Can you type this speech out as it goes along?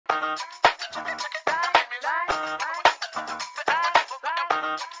Hey,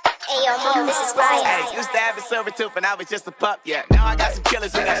 yo, Mo, this is Ryan. Hey, used to have a silver tooth and I was just a pup, yeah. Now I got some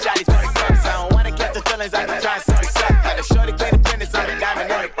killers who got shotties for the cups. I don't wanna catch the feelings, I can try and suck it up. Got a shorty clean the business on the diamond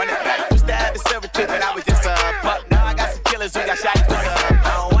in it, run it back. Used to have a silver tooth and I was just a pup. Now I got some killers who got shotties for the cups.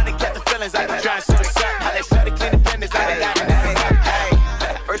 I don't wanna catch the feelings, I can try and suck it up. I let shorty clean the business on the diamond in it. Hey,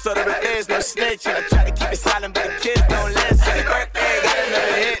 first order of biz, no snitching. I try to keep it silent, but the kids don't listen. Birthday, got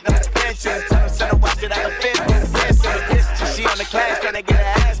another hit, no extension. Tell them son, watch it, I can fit. She on the class, tryna get her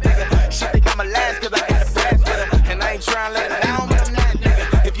ass nigga. She think I'm a last cause I got a pass with her. And I ain't tryna let her down, but I'm that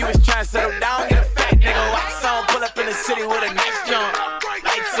nigga. If you was tryna settle down, get a fat nigga. Wax on, pull up in the city with a nice jump.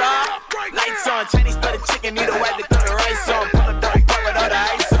 Lights on, Chinese for the chicken, need a wipe to throw the rice on.